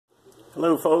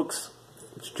Hello folks,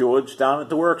 it's George down at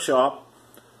the workshop.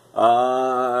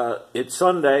 It's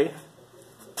Sunday.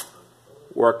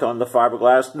 Worked on the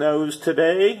fiberglass nose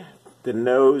today. The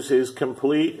nose is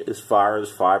complete as far as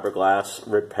fiberglass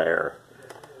repair.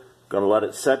 Gonna let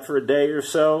it set for a day or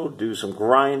so, do some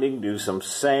grinding, do some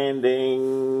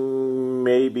sanding,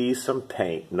 maybe some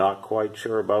paint. Not quite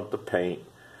sure about the paint.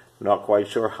 Not quite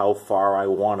sure how far I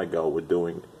want to go with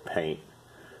doing paint.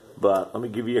 But let me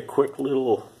give you a quick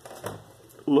little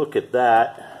look at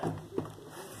that.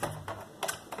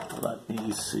 Let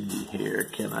me see here.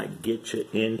 Can I get you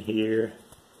in here?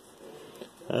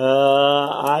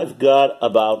 I've got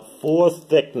about 4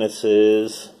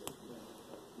 thicknesses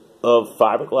of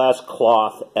fiberglass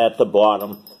cloth at the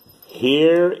bottom.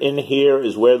 Here and here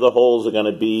is where the holes are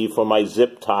going to be for my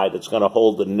zip tie that's going to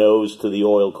hold the nose to the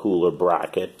oil cooler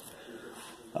bracket.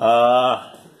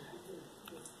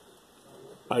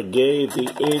 I gave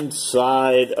the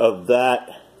inside of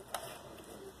that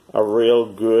a real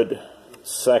good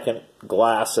second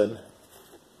glassing,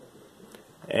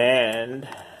 and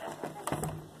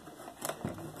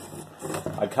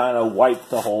I kind of wiped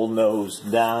the whole nose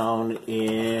down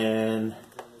in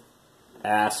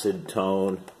acid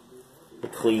tone.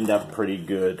 It cleaned up pretty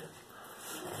good.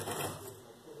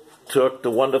 Took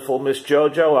the wonderful Miss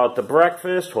JoJo out to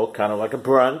breakfast, well, kind of like a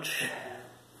brunch.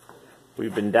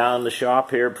 We've been down the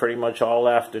shop here pretty much all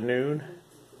afternoon.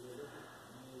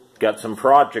 Got some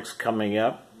projects coming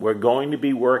up. We're going to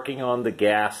be working on the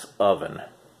gas oven.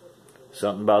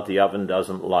 Something about the oven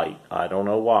doesn't light. I don't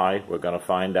know why. We're going to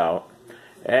find out.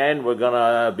 And we're going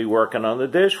to be working on the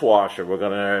dishwasher. We're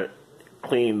going to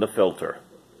clean the filter.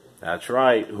 That's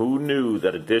right. Who knew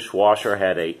that a dishwasher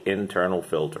had an internal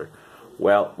filter?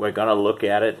 Well, we're going to look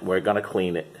at it. We're going to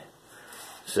clean it.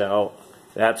 So,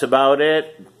 that's about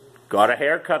it. Got a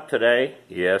haircut today.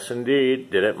 Yes,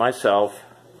 indeed. Did it myself.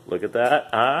 Look at that,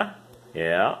 huh?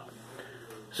 Yeah.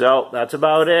 So, that's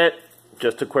about it.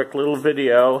 Just a quick little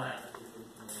video.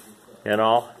 You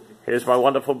know, here's my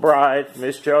wonderful bride,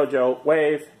 Miss JoJo.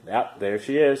 Wave. Yep, there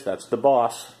she is. That's the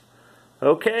boss.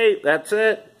 Okay, that's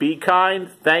it. Be kind.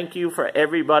 Thank you for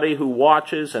everybody who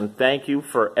watches, and thank you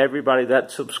for everybody that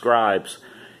subscribes.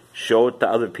 Show it to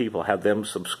other people. Have them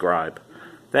subscribe.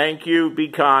 Thank you. Be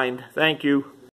kind. Thank you.